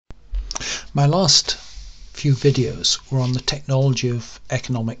My last few videos were on the technology of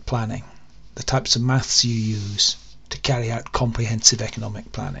economic planning, the types of maths you use to carry out comprehensive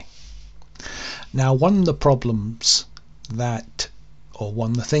economic planning. Now, one of the problems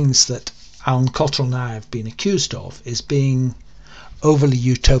one of the things that Alan Cottrell and I have been accused of is being overly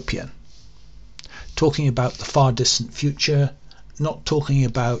utopian, talking about the far distant future, not talking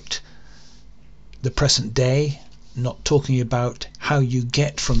about the present day, not talking about how you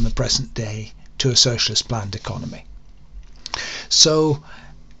get from the present day to a socialist planned economy. So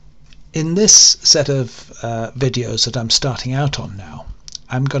in this set of videos that I'm starting out on now,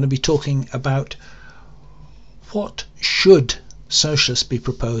 I'm going to be talking about what should socialists be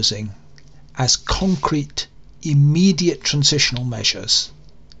proposing as concrete, immediate transitional measures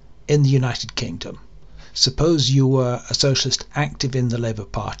in the United Kingdom. Suppose you were a socialist active in the Labour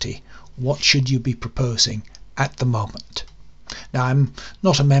Party, what should you be proposing at the moment? Now, I'm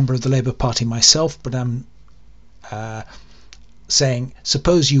not a member of the Labour Party myself, but I'm saying,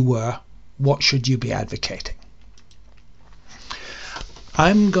 suppose you were, what should you be advocating?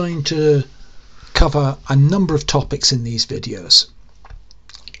 I'm going to cover a number of topics in these videos.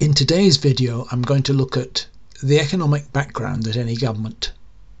 In today's video, I'm going to look at the economic background that any government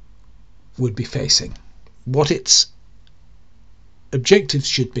would be facing, what its objectives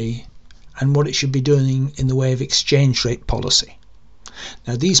should be, and what it should be doing in the way of exchange rate policy.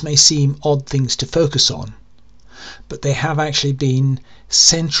 Now, these may seem odd things to focus on, but they have actually been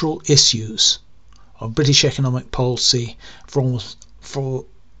central issues of British economic policy for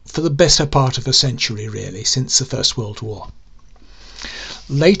the better part of a century, really, since the First World War.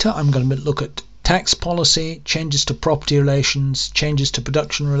 Later, I'm going to look at tax policy, changes to property relations, changes to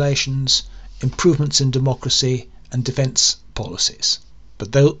production relations, improvements in democracy, and defence policies.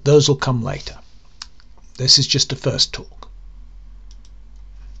 But those will come later. This is just a first talk.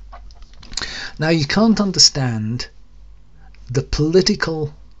 Now, you can't understand the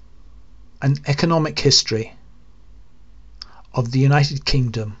political and economic history of the United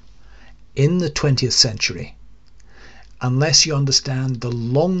Kingdom in the 20th century unless you understand the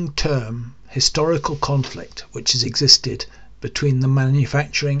long-term historical conflict which has existed between the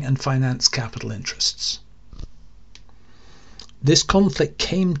manufacturing and finance capital interests. This conflict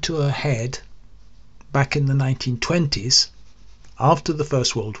came to a head back in the 1920s, after the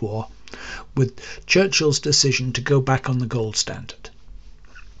First World War, with Churchill's decision to go back on the gold standard.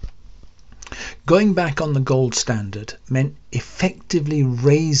 Going back on the gold standard meant effectively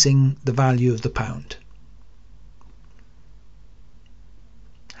raising the value of the pound.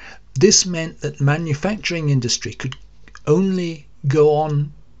 This meant that manufacturing industry could only go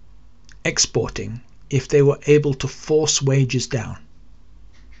on exporting if they were able to force wages down.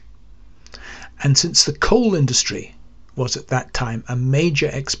 And since the coal industry was at that time a major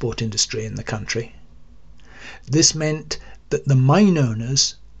export industry in the country, this meant that the mine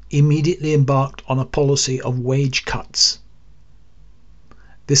owners immediately embarked on a policy of wage cuts.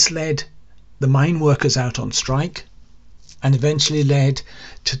 This led the mine workers out on strike and eventually led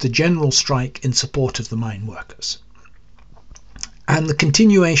to the general strike in support of the mine workers. And the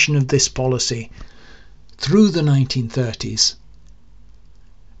continuation of this policy through the 1930s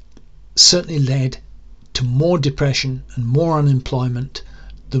certainly led to more depression and more unemployment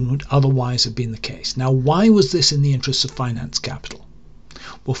than would otherwise have been the case. Now, why was this in the interests of finance capital?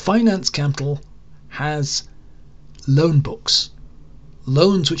 Well, finance capital has loan books,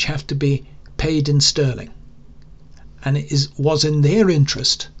 loans which have to be paid in sterling. And it was in their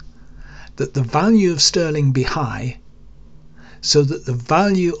interest that the value of sterling be high, so that the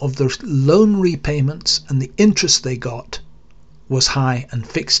value of the loan repayments and the interest they got was high and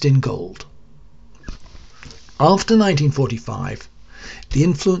fixed in gold. After 1945, the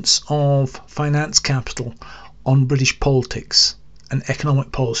influence of finance capital on British politics and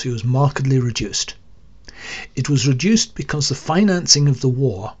economic policy was markedly reduced. It was reduced because the financing of the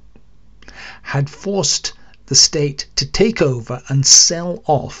war had forced the state to take over and sell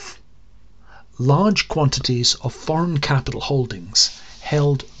off large quantities of foreign capital holdings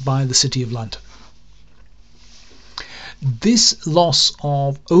held by the City of London. This loss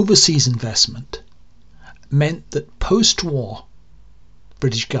of overseas investment meant that post-war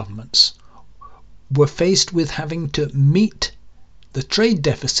British governments were faced with having to meet the trade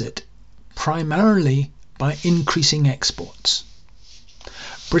deficit primarily by increasing exports.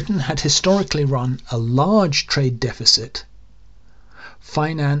 Britain had historically run a large trade deficit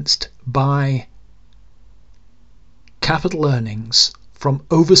financed by capital earnings from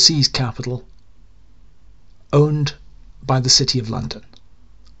overseas capital owned by the City of London,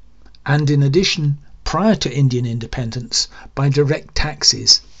 and in addition, prior to Indian independence, by direct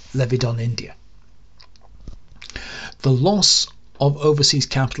taxes levied on India. The loss of overseas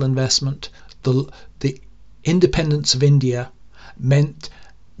capital investment, the independence of India, meant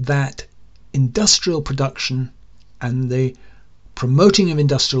that industrial production and the promoting of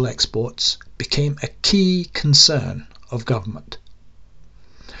industrial exports became a key concern of government.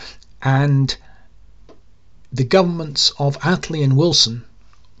 And the governments of Attlee and Wilson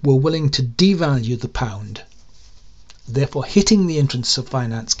were willing to devalue the pound, therefore hitting the interests of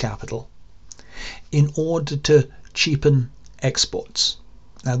finance capital, in order to cheapen exports.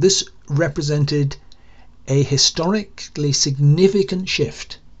 Now, this represented a historically significant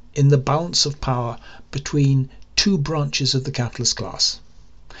shift in the balance of power between two branches of the capitalist class.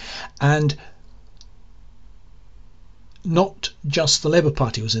 And not just the Labour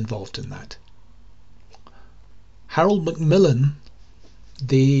Party was involved in that. Harold Macmillan,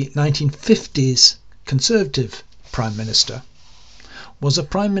 the 1950s Conservative Prime Minister, was a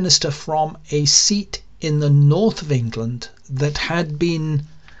Prime Minister from a seat in the north of England that had been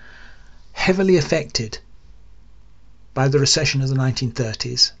heavily affected by the recession of the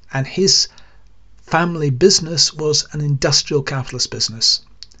 1930s, and his family business was an industrial capitalist business,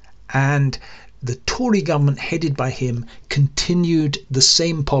 and the Tory government headed by him continued the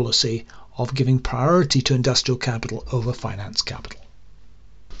same policy of giving priority to industrial capital over finance capital.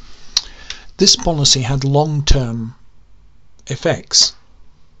 This policy had long-term effects.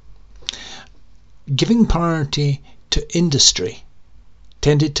 Giving priority to industry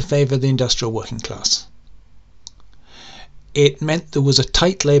tended to favour the industrial working class. It meant there was a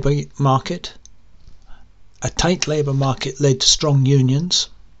tight labour market. A tight labour market led to strong unions.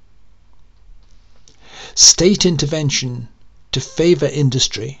 State intervention to favour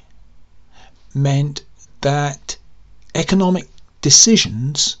industry meant that economic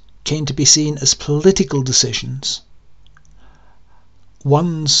decisions came to be seen as political decisions,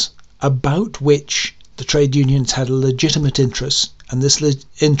 ones about which the trade unions had a legitimate interest, and this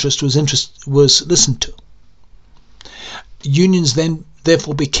interest was listened to. Unions then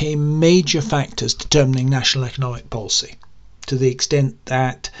therefore became major factors determining national economic policy, to the extent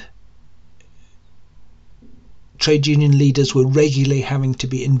that trade union leaders were regularly having to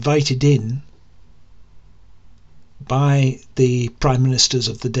be invited in by the prime ministers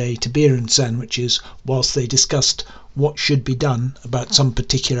of the day to beer and sandwiches whilst they discussed what should be done about some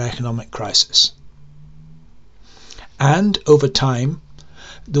particular economic crisis. And over time,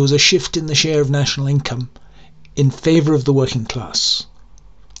 there was a shift in the share of national income in favour of the working class.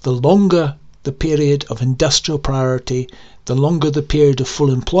 The longer the period of industrial priority, the longer the period of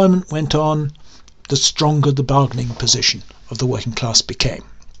full employment went on, the stronger the bargaining position of the working class became.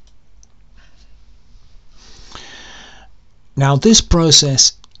 Now, this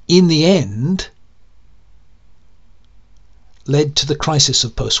process, in the end, led to the crisis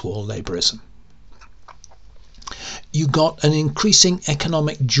of post-war labourism. You got an increasing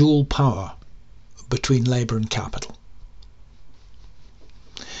economic dual power between labour and capital.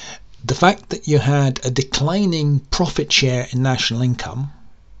 The fact that you had a declining profit share in national income,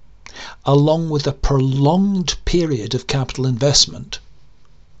 along with a prolonged period of capital investment,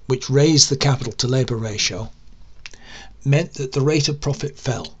 which raised the capital to labour ratio, meant that the rate of profit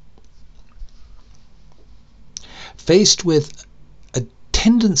fell. Faced with a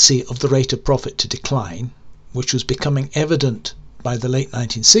tendency of the rate of profit to decline, which was becoming evident by the late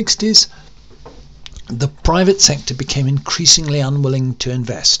 1960s, the private sector became increasingly unwilling to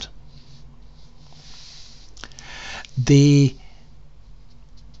invest. The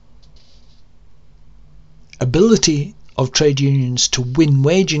ability of trade unions to win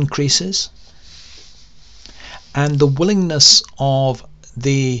wage increases and the willingness of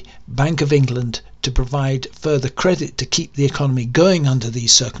the Bank of England to provide further credit to keep the economy going under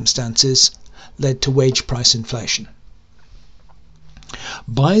these circumstances led to wage price inflation.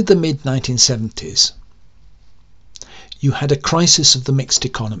 By the mid-1970s, you had a crisis of the mixed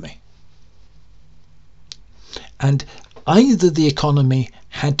economy. And either the economy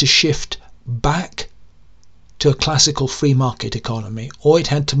had to shift back to a classical free market economy, or it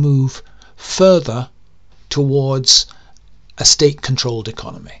had to move further towards a state-controlled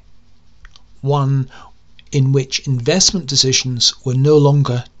economy, one in which investment decisions were no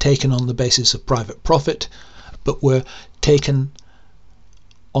longer taken on the basis of private profit, but were taken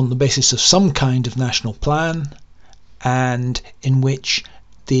on the basis of some kind of national plan, and in which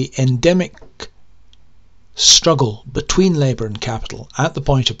the endemic struggle between labour and capital at the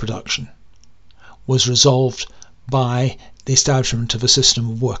point of production was resolved by the establishment of a system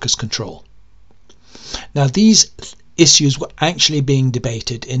of workers' control. Now, these issues were actually being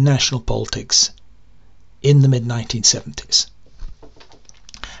debated in national politics in the mid-1970s.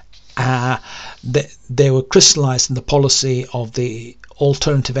 They were crystallised in the policy of the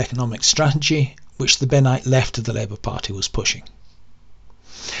alternative economic strategy which the Bennite left of the Labour Party was pushing.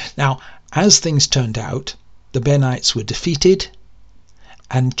 Now, as things turned out, the Bennites were defeated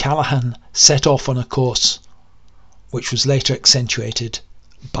and Callaghan set off on a course which was later accentuated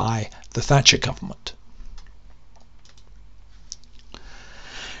by the Thatcher government.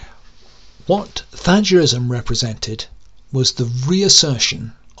 What Thatcherism represented was the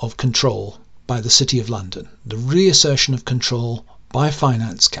reassertion of control by the City of London, the reassertion of control by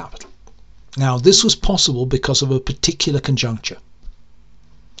finance capital. Now, this was possible because of a particular conjuncture.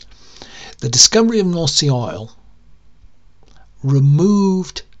 The discovery of North Sea oil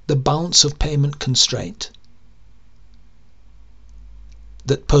removed the balance of payment constraint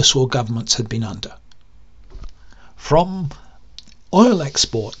that post-war governments had been under. From oil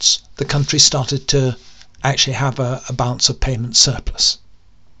exports, the country started to actually have a balance of payment surplus.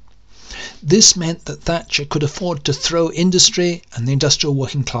 This meant that Thatcher could afford to throw industry and the industrial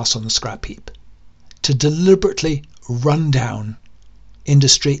working class on the scrap heap, to deliberately run down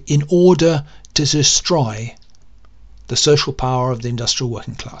industry in order to destroy the social power of the industrial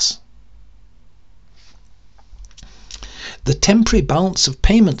working class. The temporary balance of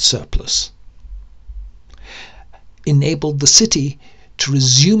payment surplus enabled the city to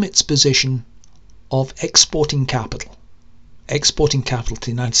resume its position of exporting capital to the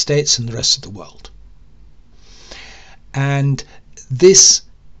United States and the rest of the world. And this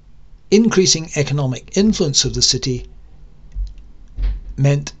increasing economic influence of the city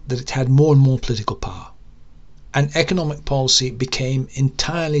meant that it had more and more political power, and economic policy became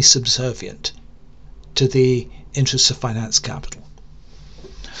entirely subservient to the interests of finance capital.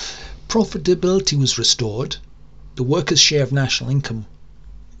 Profitability was restored, the workers' share of national income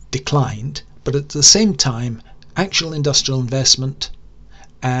declined, but at the same time actual industrial investment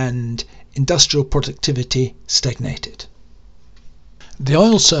and industrial productivity stagnated. The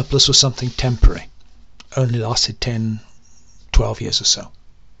oil surplus was something temporary, only lasted 10, 12 years or so.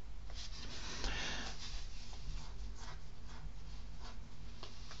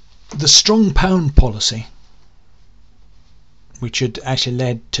 The strong pound policy, which had actually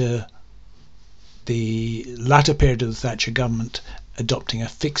led to the latter period of the Thatcher government adopting a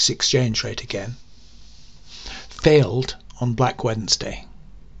fixed exchange rate again, failed on Black Wednesday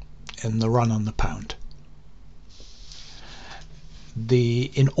in the run on the pound.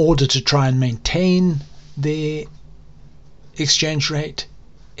 In order to try and maintain the exchange rate,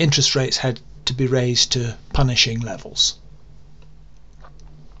 interest rates had to be raised to punishing levels.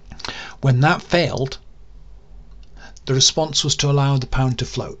 When that failed, the response was to allow the pound to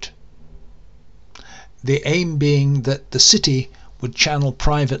float. The aim being that the city would channel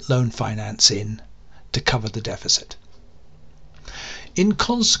private loan finance in to cover the deficit. In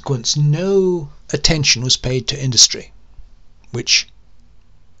consequence, no attention was paid to industry, which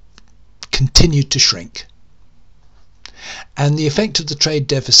continued to shrink. And the effect of the trade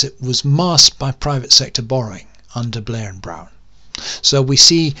deficit was masked by private sector borrowing under Blair and Brown. So we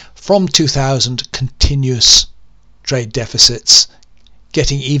see from 2000 continuous trade deficits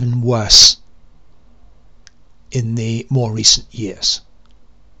getting even worse in the more recent years.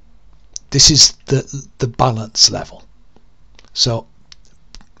 This is the balance level. So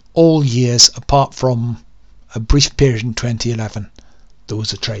all years apart from a brief period in 2011, there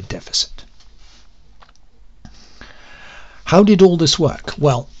was a trade deficit. How did all this work?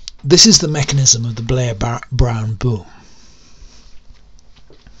 Well, this is the mechanism of the Blair-Brown boom.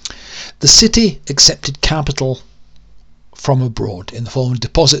 The city accepted capital from abroad in the form of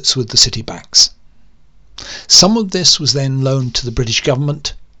deposits with the city banks. Some of this was then loaned to the British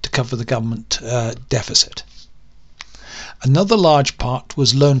government to cover the government deficit. Another large part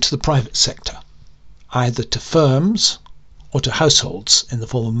was loaned to the private sector, either to firms or to households in the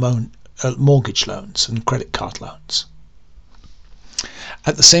form of mortgage loans and credit card loans.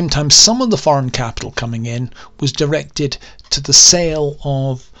 At the same time, some of the foreign capital coming in was directed to the sale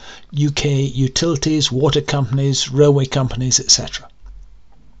of UK utilities, water companies, railway companies, etc.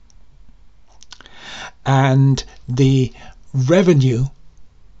 And the revenue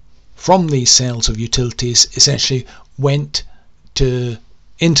from these sales of utilities essentially went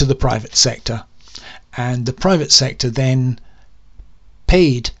into the private sector, and the private sector then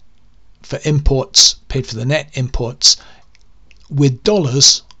paid for the net imports with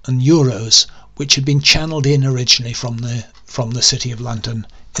dollars and euros, which had been channeled in originally from the City of London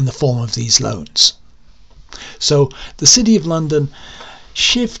in the form of these loans. So the City of London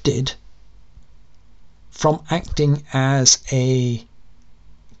shifted from acting as a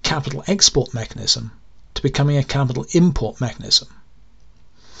capital export mechanism to becoming a capital import mechanism.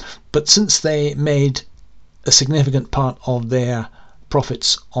 But since they made a significant part of their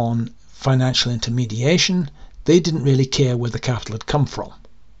profits on financial intermediation, they didn't really care where the capital had come from.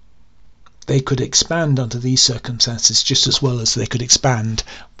 They could expand under these circumstances just as well as they could expand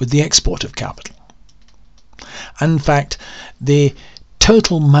with the export of capital. And in fact, the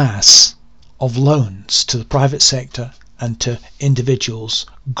total mass of loans to the private sector and to individuals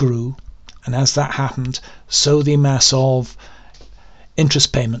grew, and as that happened, so the mass of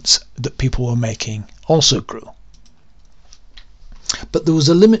interest payments that people were making also grew. But there was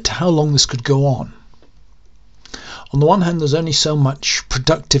a limit to how long this could go on. On the one hand, there's only so much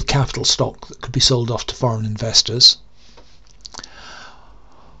productive capital stock that could be sold off to foreign investors.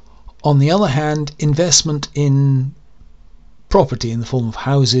 On the other hand, investment in property in the form of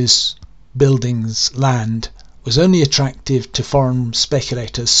houses, buildings, land was only attractive to foreign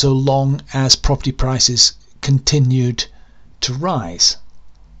speculators so long as property prices continued to rise.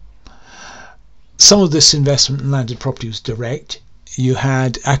 Some of this investment in landed property was direct. You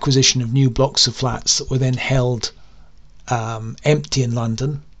had acquisition of new blocks of flats that were then held empty in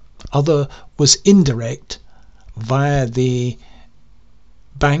London. Other was indirect via the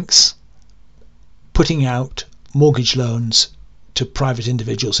banks putting out mortgage loans to private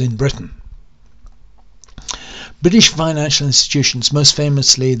individuals in Britain. British financial institutions, most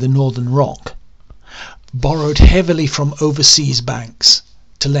famously the Northern Rock, borrowed heavily from overseas banks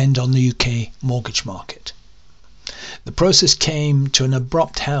to lend on the UK mortgage market. The process came to an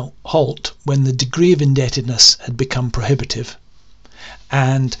abrupt halt when the degree of indebtedness had become prohibitive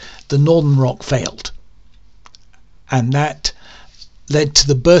and the Northern Rock failed. And that led to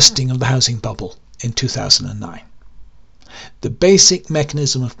the bursting of the housing bubble in 2009. The basic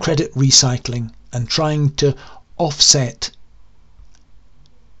mechanism of credit recycling and trying to offset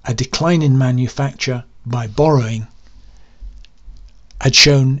a decline in manufacture by borrowing had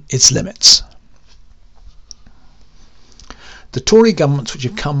shown its limits. The Tory governments which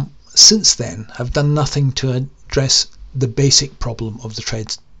have come since then have done nothing to address the basic problem of the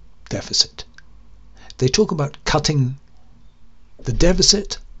trade deficit. They talk about cutting the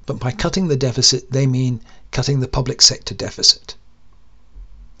deficit, but by cutting the deficit they mean cutting the public sector deficit.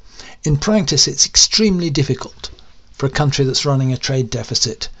 In practice, it's extremely difficult for a country that's running a trade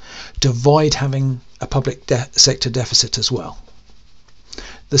deficit to avoid having a public sector deficit as well.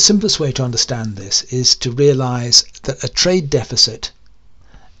 The simplest way to understand this is to realize that a trade deficit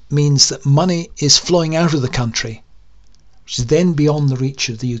means that money is flowing out of the country, which is then beyond the reach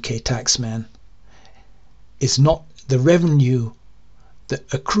of the UK taxman. It's not the revenue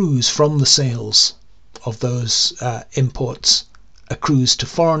that accrues from the sales of those imports accrues to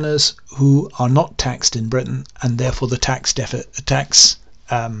foreigners who are not taxed in Britain, and therefore the tax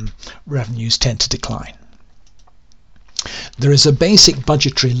revenues tend to decline. There is a basic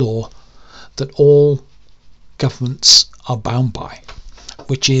budgetary law that all governments are bound by,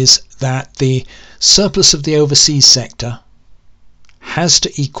 which is that the surplus of the overseas sector has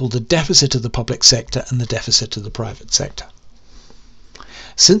to equal the deficit of the public sector and the deficit of the private sector.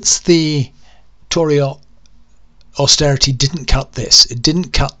 Since the Tory austerity didn't cut this, it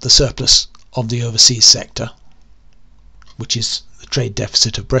didn't cut the surplus of the overseas sector, which is the trade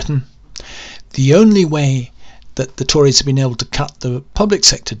deficit of Britain, the only way that the Tories have been able to cut the public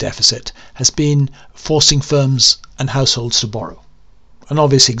sector deficit has been forcing firms and households to borrow. An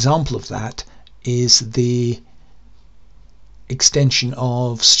obvious example of that is the extension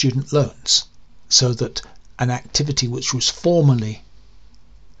of student loans, so that an activity which was formerly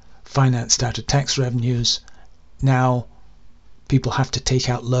financed out of tax revenues, now people have to take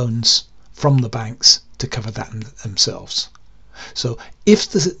out loans from the banks to cover that themselves. So if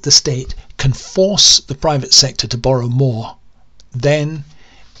the state can force the private sector to borrow more, then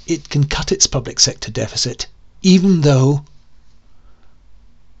it can cut its public sector deficit, even though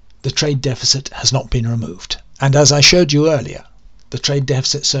the trade deficit has not been removed. And as I showed you earlier, the trade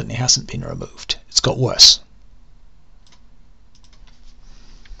deficit certainly hasn't been removed. It's got worse.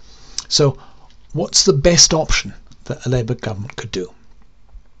 So what's the best option that a Labour government could do?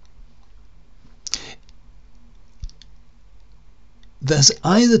 There's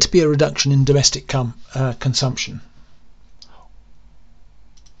either to be a reduction in domestic consumption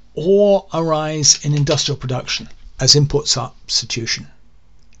or a rise in industrial production as import substitution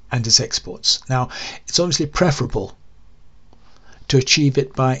and as exports. Now, it's obviously preferable to achieve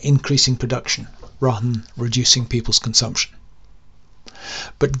it by increasing production rather than reducing people's consumption.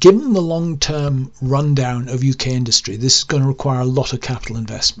 But given the long-term rundown of UK industry, this is going to require a lot of capital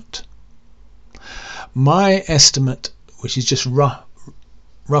investment. My estimate, which is just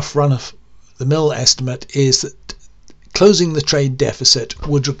rough run of the mill estimate, is that closing the trade deficit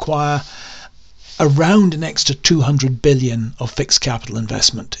would require around an extra 200 billion of fixed capital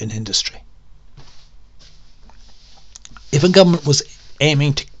investment in industry. If a government was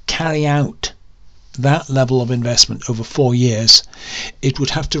aiming to carry out that level of investment over 4 years, it would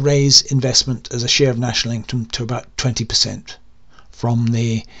have to raise investment as a share of national income to about 20% from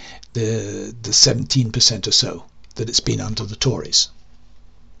the 17% or so that it's been under the Tories.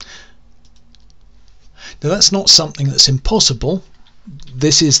 Now that's not something that's impossible.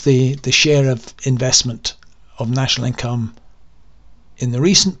 This is the share of investment of national income in the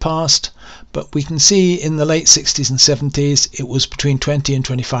recent past, but we can see in the late 60s and 70s it was between 20 and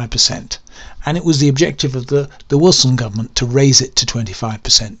 25%, and it was the objective of the Wilson government to raise it to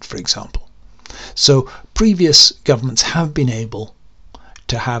 25%, for example. So previous governments have been able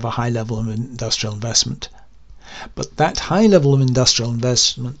to have a high level of industrial investment, but that high level of industrial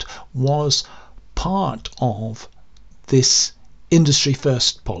investment was part of this industry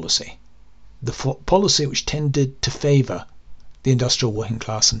first policy, the policy which tended to favour the industrial working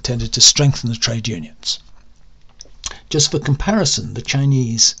class and tended to strengthen the trade unions. Just for comparison, the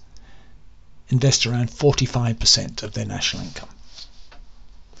Chinese invest around 45% of their national income.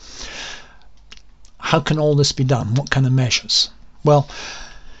 How can all this be done? What kind of measures? Well,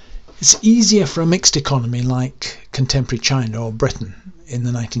 it's easier for a mixed economy like contemporary China or Britain in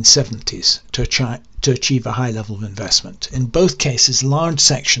the 1970s to achieve a high level of investment. In both cases, large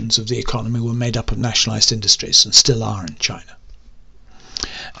sections of the economy were made up of nationalised industries and still are in China.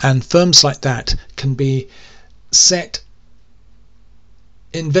 And firms like that can be set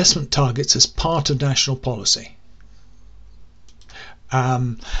investment targets as part of national policy,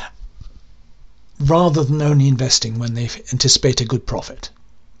 rather than only investing when they anticipate a good profit.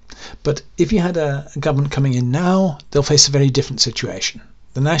 But if you had a government coming in now, they'll face a very different situation.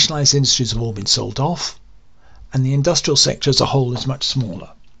 The nationalised industries have all been sold off, and the industrial sector as a whole is much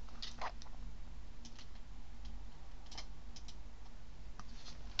smaller.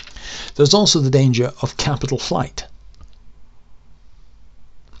 There's also the danger of capital flight.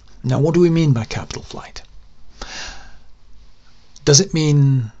 Now, what do we mean by capital flight? Does it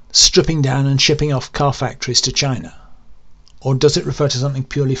mean stripping down and shipping off car factories to China? Or does it refer to something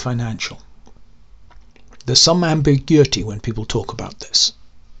purely financial? There's some ambiguity when people talk about this.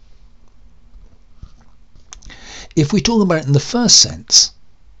 If we talk about it in the first sense,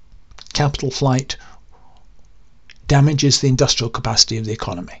 capital flight damages the industrial capacity of the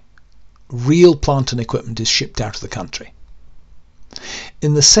economy. Real plant and equipment is shipped out of the country.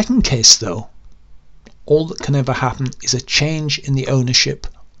 In the second case, though, all that can ever happen is a change in the ownership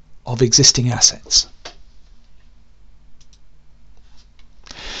of existing assets.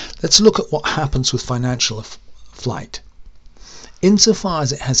 Let's look at what happens with financial flight. Insofar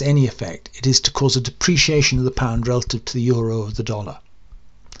as it has any effect, it is to cause a depreciation of the pound relative to the euro or the dollar.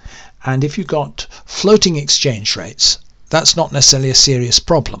 And if you've got floating exchange rates, that's not necessarily a serious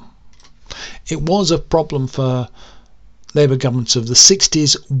problem. It was a problem for Labour governments of the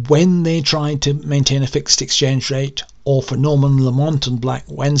 60s when they tried to maintain a fixed exchange rate, or for Norman Lamont and Black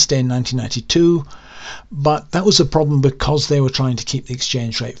Wednesday in 1992, but that was a problem because they were trying to keep the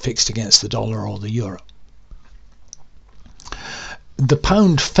exchange rate fixed against the dollar or the euro. The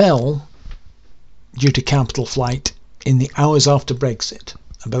pound fell due to capital flight in the hours after Brexit,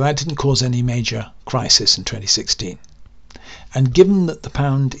 but that didn't cause any major crisis in 2016. And given that the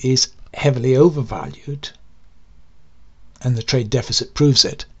pound is heavily overvalued, and the trade deficit proves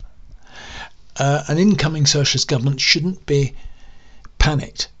it, an incoming socialist government shouldn't be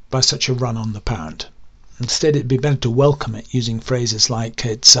panicked by such a run on the pound. Instead, it'd be better to welcome it using phrases like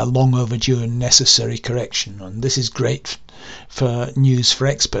it's a long overdue and necessary correction, and this is great for news for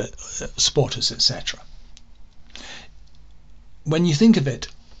exporters, etc. When you think of it,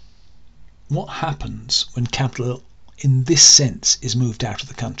 what happens when capital in this sense is moved out of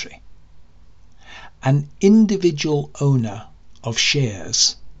the country? An individual owner of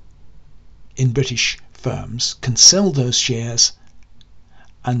shares in British firms can sell those shares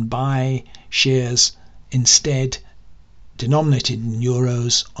and buy shares instead denominated in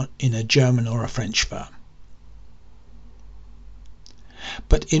euros in a German or a French firm.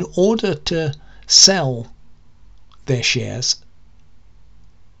 But in order to sell their shares,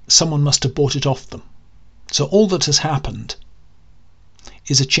 someone must have bought it off them. So all that has happened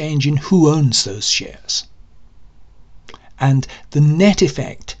is a change in who owns those shares. And the net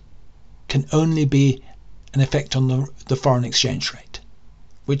effect can only be an effect on the foreign exchange rate,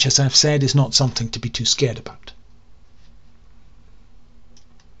 which, as I've said, is not something to be too scared about.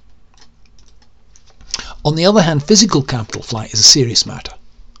 On the other hand, physical capital flight is a serious matter.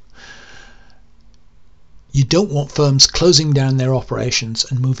 You don't want firms closing down their operations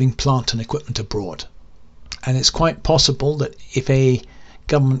and moving plant and equipment abroad. And it's quite possible that if a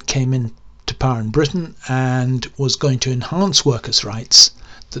government came into power in Britain and was going to enhance workers' rights,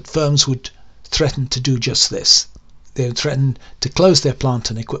 that firms would threaten to do just this. They would threaten to close their plant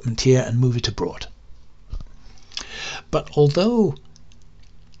and equipment here and move it abroad. But although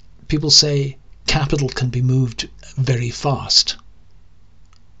people say capital can be moved very fast,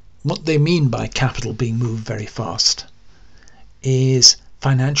 what they mean by capital being moved very fast is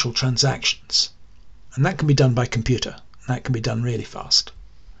financial transactions. And that can be done by computer. That can be done really fast.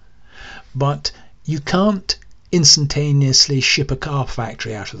 But you can't instantaneously ship a car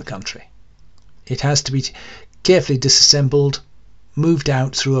factory out of the country. It has to be carefully disassembled, moved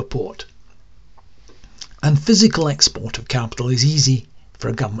out through a port. And physical export of capital is easy for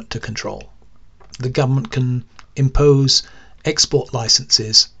a government to control. The government can impose export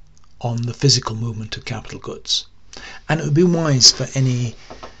licenses on the physical movement of capital goods. And it would be wise for any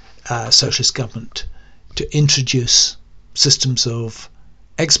socialist government to introduce systems of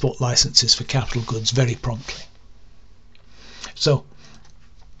export licenses for capital goods very promptly. So,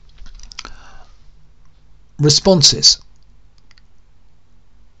 responses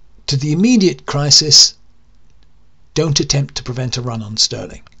to the immediate crisis: don't attempt to prevent a run on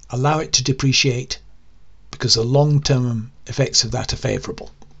sterling. Allow it to depreciate because the long-term effects of that are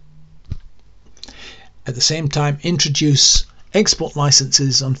favourable. At the same time, introduce export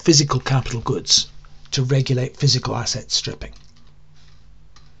licenses on physical capital goods to regulate physical asset stripping.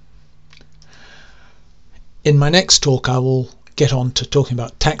 In my next talk, I will get on to talking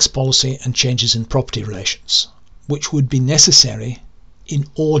about tax policy and changes in property relations, which would be necessary in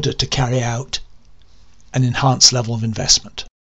order to carry out an enhanced level of investment.